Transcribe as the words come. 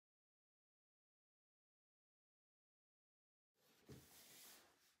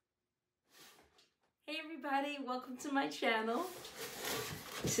Hey everybody, welcome to my channel.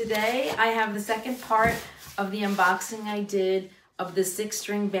 Today I have the second part of the unboxing I did of the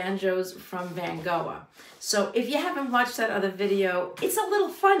 6-string banjos from Vangoa. So if you haven't watched that other video, it's a little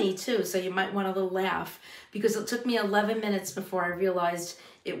funny too, so you might want a little laugh because it took me 11 minutes before I realized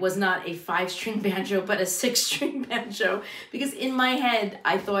it was not a 5-string banjo but a 6-string banjo, because in my head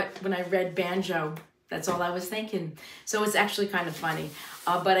I thought when I read banjo, that's all I was thinking. So it's actually kind of funny.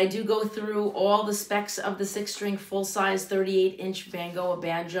 But I do go through all the specs of the 6-string full-size 38-inch Vangoa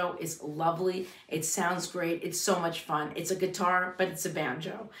banjo. It's lovely. It sounds great. It's so much fun. It's a guitar, but it's a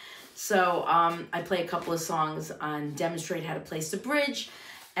banjo. So I play a couple of songs and demonstrate how to place the bridge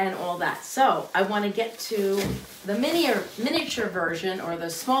and all that. So I want to get to the miniature version, or the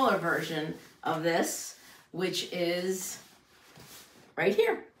smaller version of this, which is right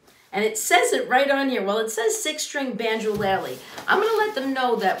here. And it says it right on here. Well, it says 6-string banjolele. I'm going to let them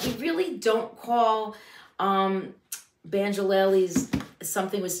know that we really don't call banjoleles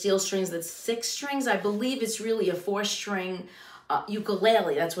something with steel strings that's 6 strings. I believe it's really a 4-string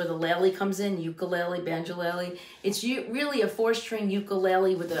ukulele. That's where the lele comes in, ukulele, banjolele. It's really a 4-string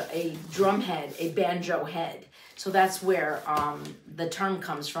ukulele with a drum head, a banjo head. So that's where the term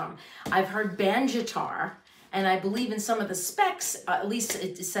comes from. I've heard banjitar. And I believe in some of the specs, at least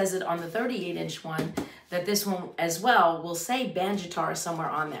it says it on the 38-inch one, that this one as well will say banjitar somewhere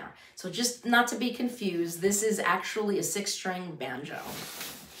on there. So just not to be confused, this is actually a 6-string banjo.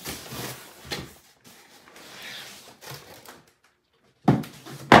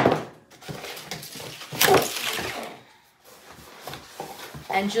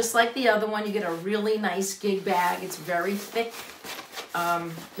 And just like the other one, you get a really nice gig bag. It's very thick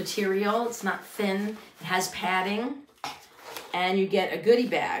material. It's not thin. It has padding, and you get a goodie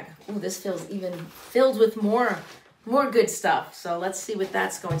bag. Oh, this feels even filled with more good stuff. So let's see what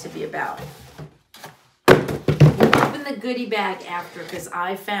that's going to be about. We'll open the goodie bag after, because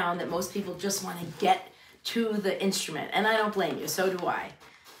I found that most people just want to get to the instrument, and I don't blame you. So do I.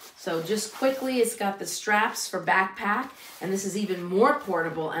 So just quickly, it's got the straps for backpack, and this is even more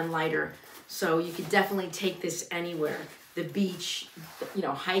portable and lighter. So you could definitely take this anywhere. The beach, you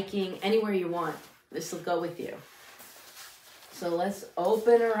know, hiking, anywhere you want. This will go with you. So let's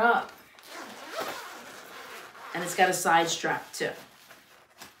open her up. And it's got a side strap too.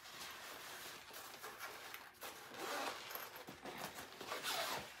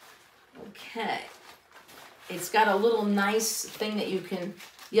 Okay. It's got a little nice thing that you can,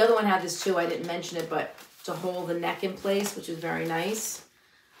 the other one had this too, I didn't mention it, but to hold the neck in place, which is very nice.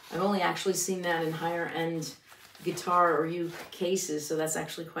 I've only actually seen that in higher end guitar or uke cases, so that's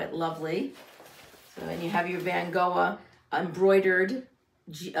actually quite lovely. So, and you have your Vangoa embroidered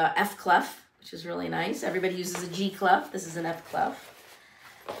F clef, which is really nice. Everybody uses a G clef. This is an F clef.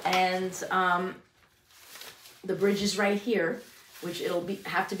 And the bridge is right here, which it'll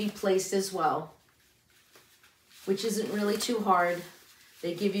have to be placed as well, which isn't really too hard.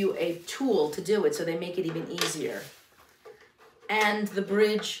 They give you a tool to do it, so they make it even easier. And the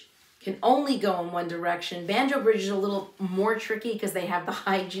bridge can only go in one direction. Banjo bridge is a little more tricky because they have the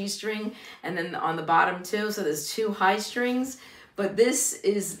high G string and then on the bottom too, so there's 2 high strings. But this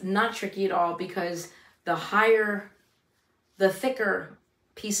is not tricky at all because the thicker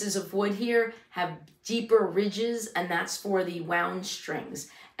pieces of wood here have deeper ridges, and that's for the wound strings.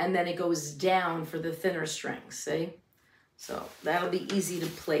 And then it goes down for the thinner strings, see? So that'll be easy to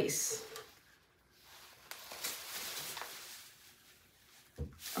place.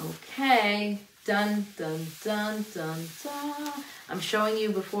 Okay, dun, dun, dun, dun, dun. I'm showing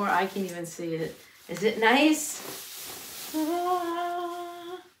you before I can even see it. Is it nice?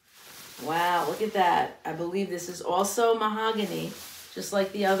 Wow, look at that. I believe this is also mahogany, just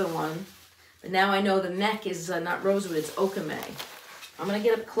like the other one. But now I know the neck is not rosewood, it's okame. I'm going to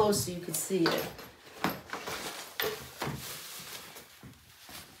get up close so you can see it.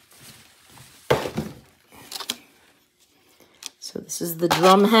 So this is the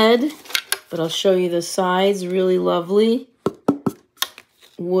drum head, but I'll show you the sides. Really lovely.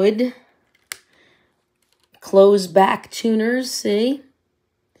 Wood. Closed back tuners, see?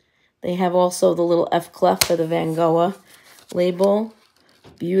 They have also the little F clef for the Vangoa label.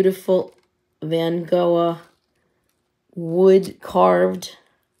 Beautiful Vangoa wood carved,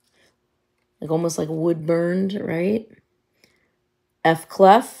 like almost like wood burned, right? F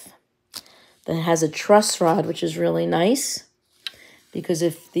clef that has a truss rod, which is really nice. Because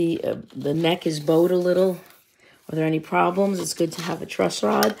if the neck is bowed a little, are there any problems, it's good to have a truss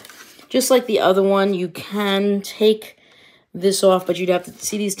rod. Just like the other one, you can take this off, but you'd have to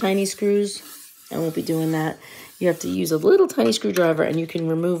see these tiny screws. I won't be doing that. You have to use a little tiny screwdriver and you can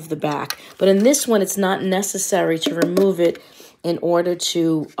remove the back. But in this one, it's not necessary to remove it in order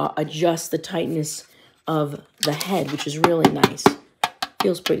to adjust the tightness of the head, which is really nice.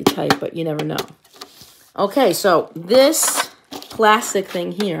 Feels pretty tight, but you never know. Okay, so this plastic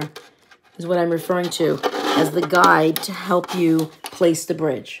thing here is what I'm referring to as the guide to help you place the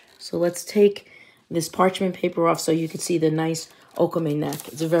bridge. So let's take this parchment paper off so you can see the nice okame neck.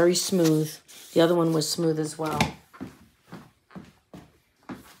 It's very smooth. The other one was smooth as well.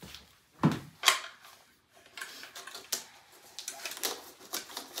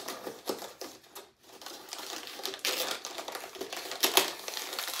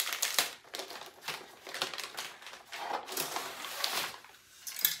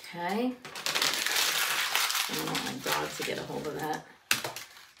 Okay. I don't want my dog to get a hold of that. All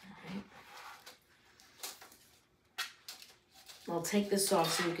right. I'll take this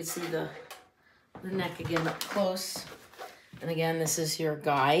off so you can see the neck again up close. And again, this is your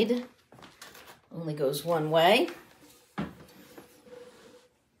guide. Only goes one way.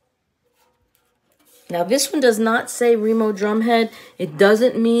 Now this one does not say Remo drumhead. It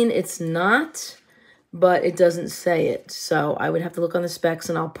doesn't mean it's not, but it doesn't say it. So I would have to look on the specs,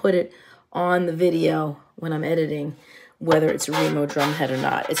 and I'll put it on the video when I'm editing, whether it's a Remo drumhead or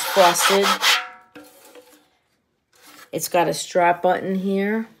not. It's frosted. It's got a strap button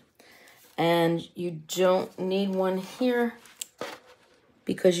here, and you don't need one here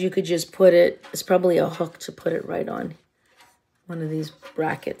because you could just put it, it's probably a hook to put it right on one of these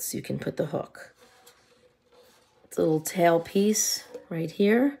brackets. You can put the hook. It's a little tail piece right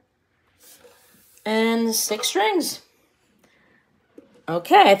here, and 6 strings.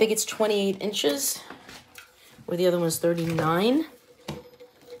 Okay, I think it's 28 inches, where the other one's 39.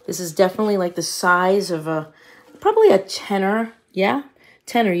 This is definitely like the size of a, probably a tenor, yeah,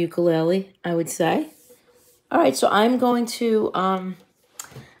 tenor ukulele, I would say. All right, so I'm going to,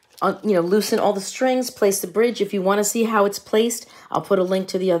 loosen all the strings, place the bridge. If you want to see how it's placed, I'll put a link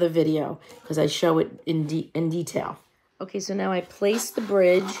to the other video because I show it in detail. Okay, so now I place the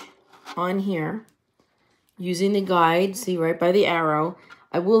bridge on here using the guide, see right by the arrow.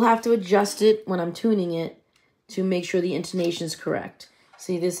 I will have to adjust it when I'm tuning it to make sure the intonation is correct.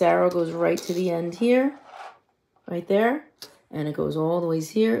 See, this arrow goes right to the end here, right there, and it goes all the way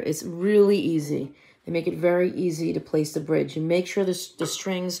here. It's really easy. They make it very easy to place the bridge. You make sure the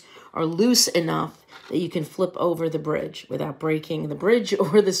strings are loose enough that you can flip over the bridge without breaking the bridge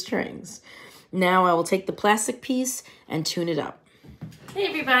or the strings. Now I will take the plastic piece and tune it up. Hey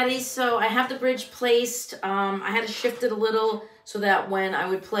everybody, so I have the bridge placed. I had to shift it a little so that when I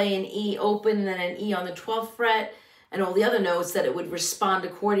would play an E open and then an E on the 12th fret and all the other notes, that it would respond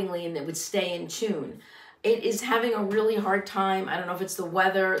accordingly and it would stay in tune. It is having a really hard time. I don't know if it's the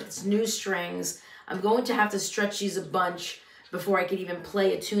weather, it's new strings. I'm going to have to stretch these a bunch before I could even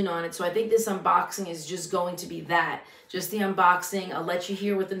play a tune on it. So I think this unboxing is just going to be that. Just the unboxing. I'll let you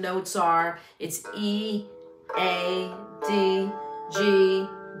hear what the notes are. It's E, A, D, G,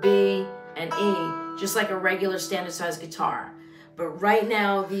 B, and E, just like a regular standard size guitar. But right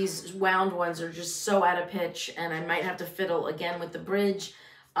now, these wound ones are just so out of pitch, and I might have to fiddle again with the bridge.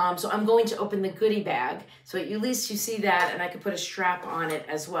 So I'm going to open the goodie bag, so at least you see that, and I could put a strap on it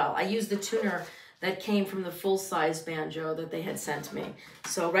as well. I used the tuner that came from the full-size banjo that they had sent me.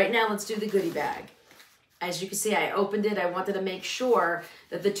 So right now, let's do the goodie bag. As you can see, I opened it. I wanted to make sure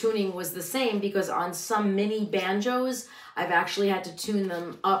that the tuning was the same because on some mini banjos, I've actually had to tune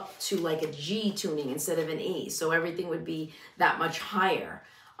them up to like a G tuning instead of an E. So everything would be that much higher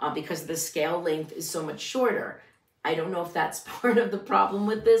because the scale length is so much shorter. I don't know if that's part of the problem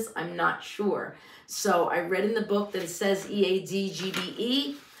with this. I'm not sure. So I read in the book that it says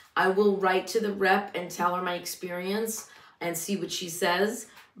EADGBE. I will write to the rep and tell her my experience and see what she says.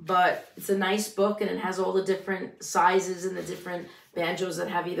 But it's a nice book, and it has all the different sizes and the different banjos that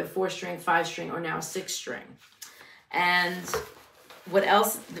have either 4-string, 5-string, or now 6-string. And what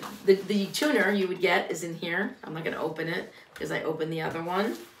else? The tuner you would get is in here. I'm not going to open it because I opened the other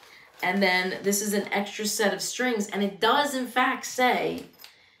one. And then this is an extra set of strings, and it does in fact say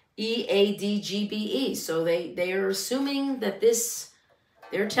EADGBE. So they are assuming that this,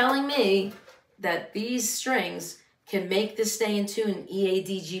 they're telling me that these strings can make this stay in tune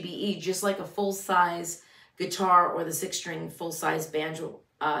EADGBE, just like a full-size guitar or the 6-string full-size banjo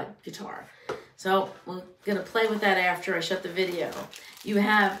guitar. So we're gonna play with that after I shut the video. You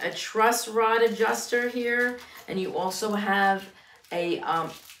have a truss rod adjuster here, and you also have a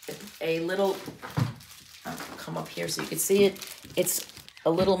little, I'll come up here so you can see it. It's a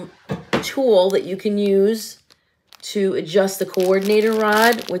little tool that you can use to adjust the coordinator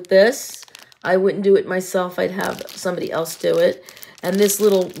rod with this. I wouldn't do it myself. I'd have somebody else do it. And this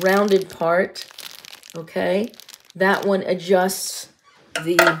little rounded part, okay, that one adjusts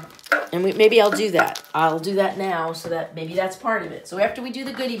the, and maybe I'll do that. I'll do that now so that maybe that's part of it. So after we do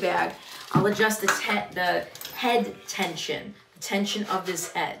the goodie bag, I'll adjust this the head tension, the tension of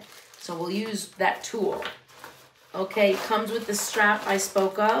this head. So we'll use that tool. Okay, comes with the strap I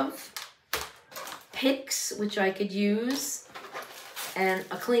spoke of, picks, which I could use, and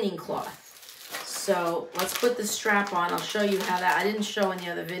a cleaning cloth. So let's put the strap on. I'll show you how that, I didn't show in the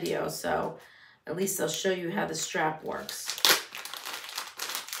other video, so at least I'll show you how the strap works.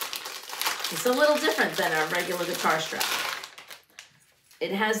 It's a little different than a regular guitar strap.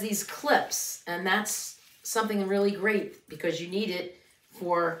 It has these clips, and that's something really great because you need it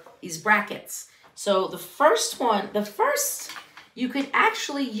for these brackets. So the first you could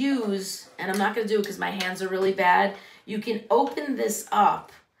actually use, and I'm not going to do it because my hands are really bad, you can open this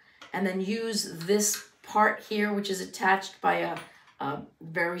up and then use this part here, which is attached by a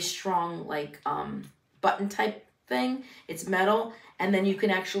very strong, like, button type thing. It's metal, and then you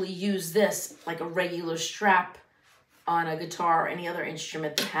can actually use this like a regular strap on a guitar or any other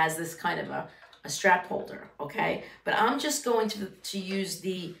instrument that has this kind of a strap holder, okay? But I'm just going to use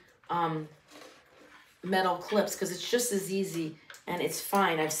the metal clips because it's just as easy and it's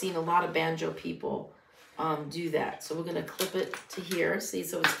fine. I've seen a lot of banjo people do that. So we're gonna clip it to here. See,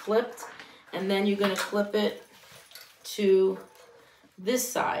 so it's clipped, and then you're gonna clip it to this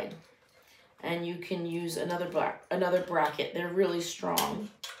side, and you can use another bracket. They're really strong.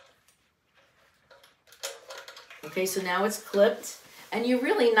 Okay, so now it's clipped, and you're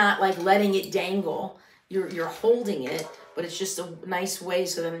really not like letting it dangle. You're holding it, but it's just a nice way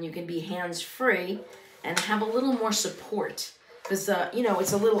so then you can be hands-free and have a little more support. Because, you know,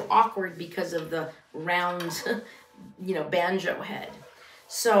 it's a little awkward because of the round, you know, banjo head.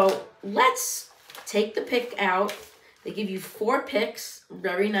 So let's take the pick out. They give you 4 picks,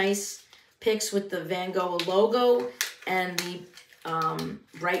 very nice picks with the Vangoa logo and the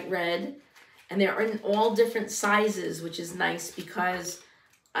bright red. And they're in all different sizes, which is nice because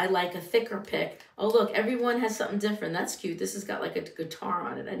I like a thicker pick. Oh, look, everyone has something different. That's cute. This has got like a guitar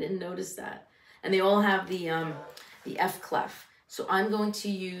on it. I didn't notice that. And they all have the F clef. So I'm going to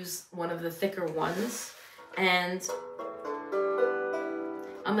use one of the thicker ones, and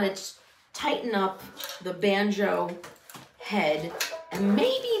I'm going to tighten up the banjo head, and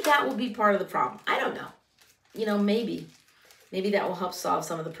maybe that will be part of the problem. I don't know. You know, maybe that will help solve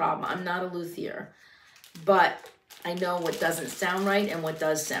some of the problem. I'm not a luthier, but I know what doesn't sound right and what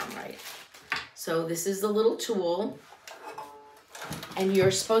does sound right. So this is the little tool, and you're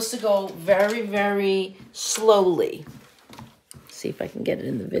supposed to go very, very slowly. See if I can get it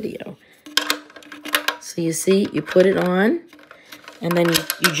in the video. So you see, you put it on, and then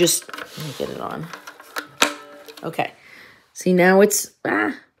you just, let me get it on. Okay, see now it's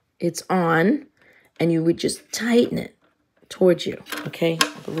on, and you would just tighten it towards you, okay?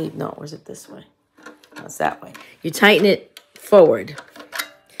 I believe, no, or is it this way? No, it's that way. You tighten it forward.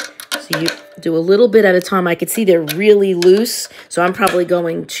 So you do a little bit at a time. I could see they're really loose, so I'm probably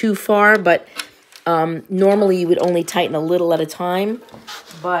going too far, but normally you would only tighten a little at a time,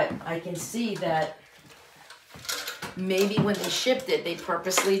 but I can see that maybe when they shipped it, they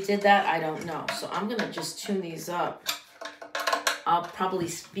purposely did that. I don't know. So I'm going to just tune these up. I'll probably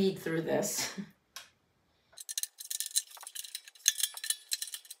speed through this.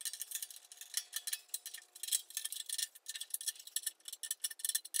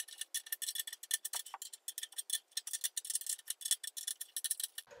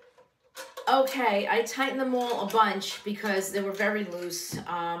 Okay, I tightened them all a bunch because they were very loose,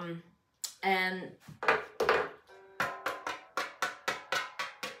 and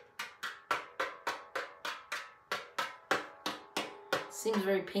seems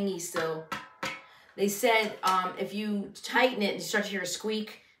very pingy still. They said if you tighten it and you start to hear a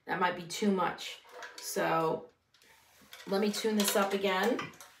squeak, that might be too much. So let me tune this up again.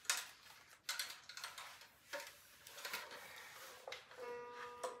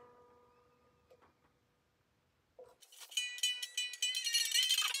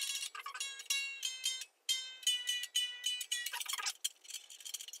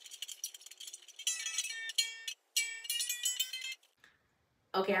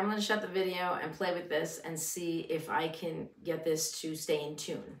 Okay, I'm going to shut the video and play with this and see if I can get this to stay in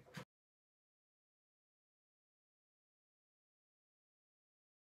tune.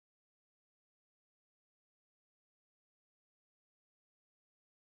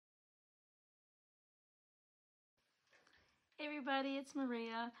 Hey everybody, it's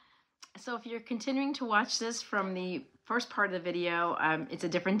Maria. So if you're continuing to watch this from the first part of the video, it's a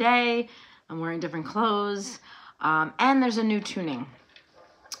different day. I'm wearing different clothes, and there's a new tuning.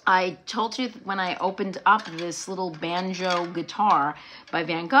 I told you when I opened up this little banjo guitar by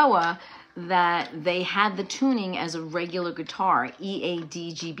Vangoa that they had the tuning as a regular guitar,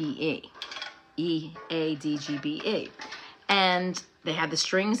 EADGBE. EADGBE. And they had the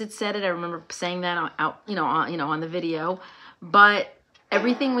strings that said it. I remember saying that on the video, but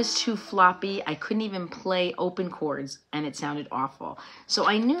everything was too floppy. I couldn't even play open chords, and it sounded awful. So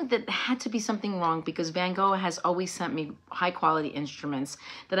I knew that there had to be something wrong, because Vangoa has always sent me high-quality instruments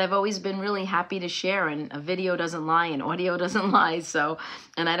that I've always been really happy to share, and a video doesn't lie and audio doesn't lie. So,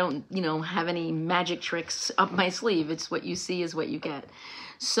 and I don't, have any magic tricks up my sleeve. It's what you see is what you get.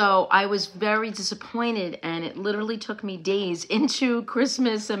 So I was very disappointed, and it literally took me days into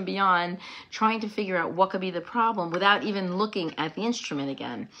Christmas and beyond trying to figure out what could be the problem without even looking at the instrument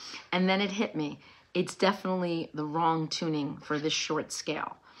again. And then it hit me. It's definitely the wrong tuning for this short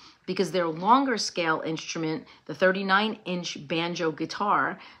scale, because their longer scale instrument, the 39-inch banjo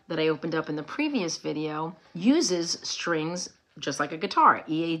guitar that I opened up in the previous video, uses strings just like a guitar,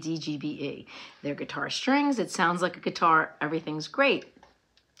 EADGBE. They're guitar strings, it sounds like a guitar, everything's great.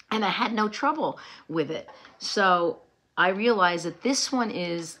 And I had no trouble with it. So I realized that this one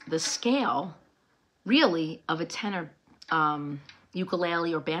is the scale, really, of a tenor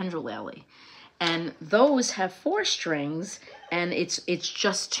ukulele or banjolele. And those have 4 strings, and it's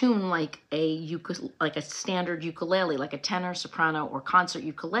just tuned like a standard ukulele, like a tenor, soprano, or concert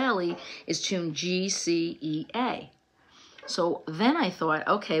ukulele is tuned GCEA. So then I thought,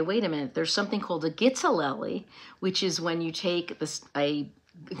 okay, wait a minute. There's something called a guitarelli, which is when you take a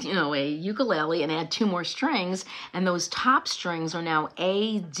ukulele and add 2 more strings, and those top strings are now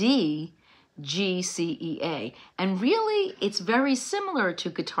ADGCEA. And really, it's very similar to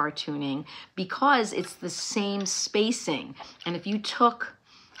guitar tuning because it's the same spacing. And if you took,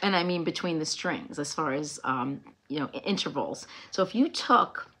 and I mean between the strings as far as, intervals. So if you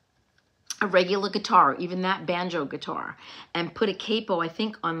took a regular guitar, even that banjo guitar, and put a capo, I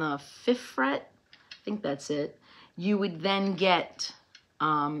think on the 5th fret, I think that's it, you would then get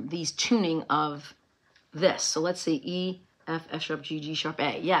these tuning of this. So let's say E, F, F sharp, G, G sharp,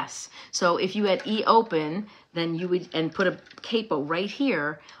 A. Yes. So if you had E open, then you would, and put a capo right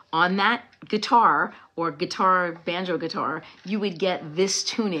here on that guitar or guitar, banjo guitar, you would get this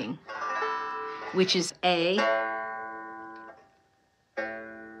tuning, which is A,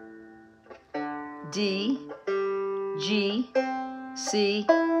 D, G, C,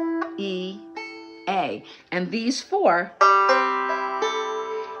 E, A. And these 4,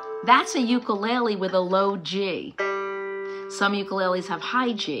 that's a ukulele with a low G. Some ukuleles have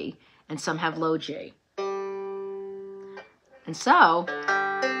high G, and some have low G. And so,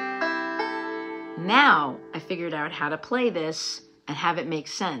 now I figured out how to play this and have it make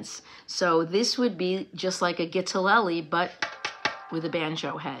sense. So this would be just like a guitarelli, but with a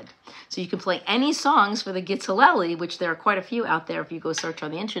banjo head. So you can play any songs for the guitarelli, which there are quite a few out there if you go search on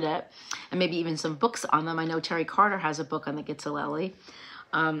the internet, and maybe even some books on them. I know Terry Carter has a book on the guitarelli.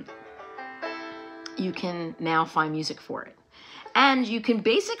 You can now find music for it. And you can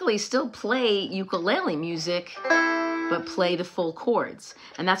basically still play ukulele music, but play the full chords.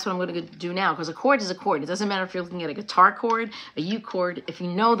 And that's what I'm going to do now, because a chord is a chord. It doesn't matter if you're looking at a guitar chord, a U chord. If you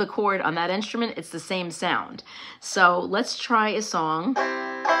know the chord on that instrument, it's the same sound. So let's try a song.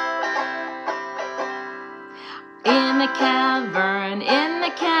 In a cavern, in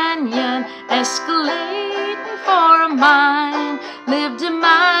a canyon, escalating for a mine, lived a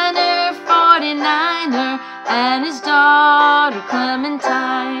miner, 49er, and his daughter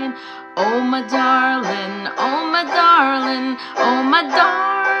Clementine. Oh my darling, oh my darling, oh my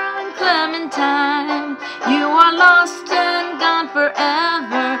darling Clementine, you are lost and gone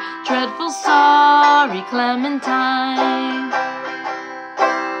forever, dreadful sorry Clementine.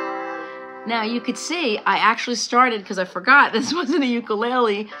 Now you could see I actually started, because I forgot this wasn't a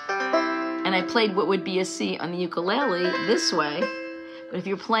ukulele, and I played what would be a C on the ukulele this way. But if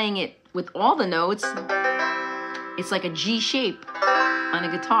you're playing it with all the notes, it's like a G shape on a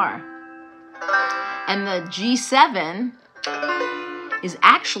guitar. And the G7 is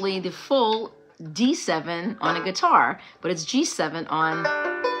actually the full D7 on a guitar, but it's G7 on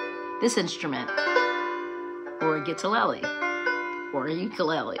this instrument, or a guitarelli, or a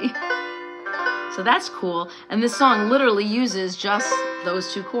ukulele. So that's cool, and this song literally uses just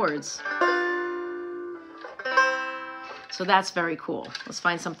those 2 chords. So that's very cool. Let's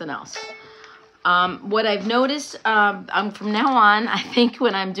find something else. What I've noticed, from now on, I think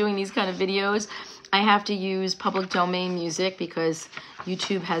when I'm doing these kind of videos, I have to use public domain music because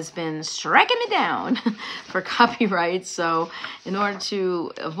YouTube has been striking me down for copyright. So in order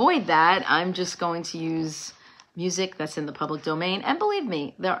to avoid that, I'm just going to use music that's in the public domain. And believe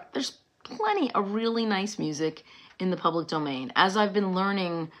me, there's plenty of really nice music in the public domain. As I've been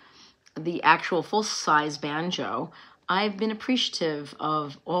learning the actual full-size banjo, I've been appreciative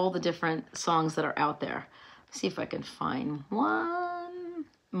of all the different songs that are out there. Let's see if I can find one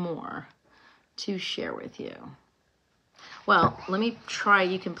more to share with you. Well, let me try.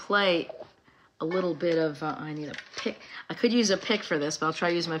 You can play a little bit of, I need a pick. I could use a pick for this, but I'll try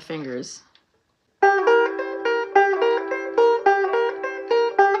to use my fingers.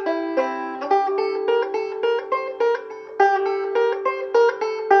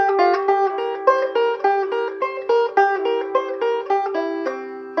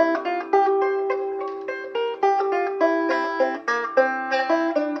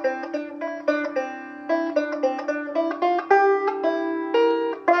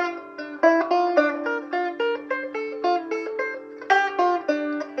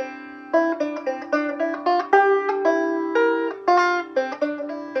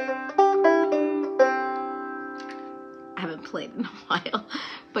 Played in a while,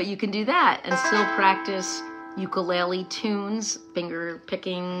 but you can do that and still practice ukulele tunes, finger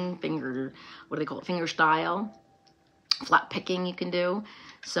picking, what do they call it, finger style, flat picking you can do.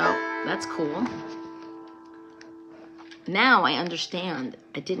 So that's cool. Now I understand.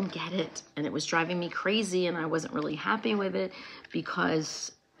 I didn't get it and it was driving me crazy and I wasn't really happy with it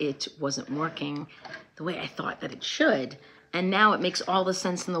because it wasn't working the way I thought that it should. And now it makes all the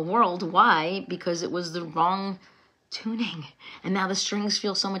sense in the world. Why? Because it was the wrong tuning. And now the strings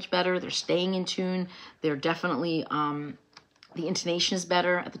feel so much better. They're staying in tune. They're definitely, the intonation is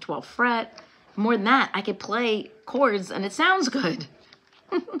better at the 12th fret. More than that, I could play chords and it sounds good.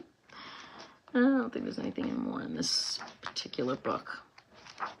 I don't think there's anything more in this particular book.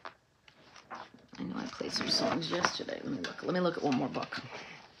 I know I played some songs yesterday. Let me look at one more book.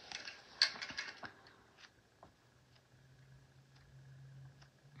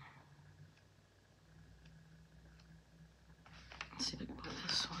 See if I can pull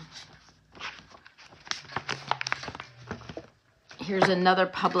this one. Here's another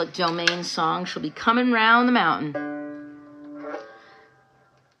public domain song. She'll be coming round the mountain.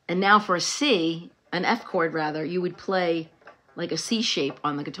 And now for a C, an F chord rather, you would play like a C shape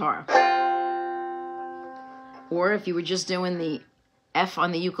on the guitar. Or if you were just doing the F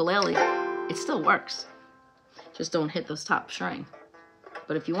on the ukulele, it still works. Just don't hit those top string.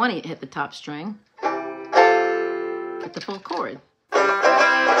 But if you want to hit the top string, hit the full chord.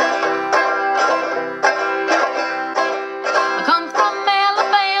 I come from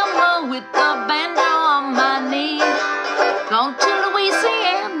Alabama with the banjo on my knee. Gone to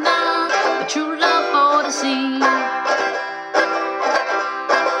Louisiana, a true love for the sea.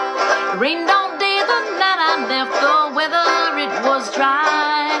 It rained all day the night I left, the weather it was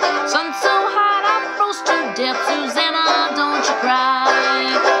dry. Sun so hot I froze to death. Susanna, don't you cry.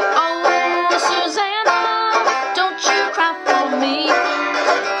 Oh, Susanna, don't you cry for me.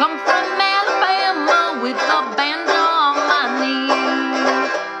 Come from Alabama with a banjo on my knee.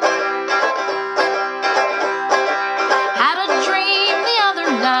 Had a dream the other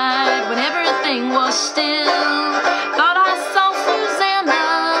night when everything was still. Thought I saw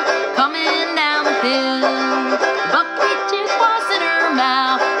Susanna coming down the hill. Buckwheat tooth was in her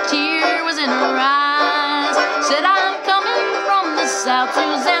mouth, tear was in her eyes. Said I'm coming from the south,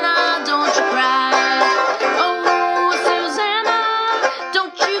 Susanna, don't you cry. Oh, Susanna,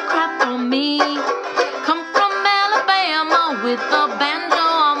 don't you cry for me. Come from Alabama with a banjo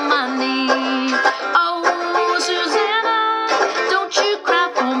on my knee. Oh, Susanna, don't you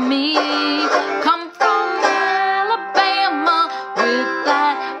cry for me. Come from Alabama with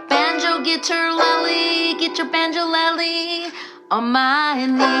that banjo guitar-lele. Get your banjo-lele on my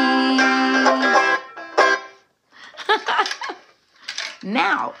knee.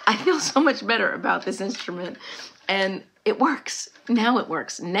 Now I feel so much better about this instrument and it works. Now it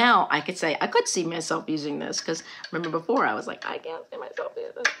works. Now I could say, I could see myself using this because remember before I was like, I can't see myself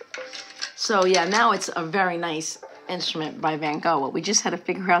using this. So yeah, now it's a very nice instrument by Vangoa. We just had to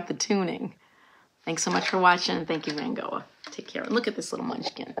figure out the tuning. Thanks so much for watching and thank you, Vangoa. Take care. And look at this little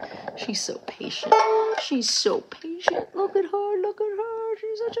munchkin. She's so patient. She's so patient. Look at her. Look at her.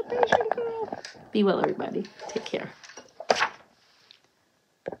 She's such a patient girl. Be well, everybody. Take care.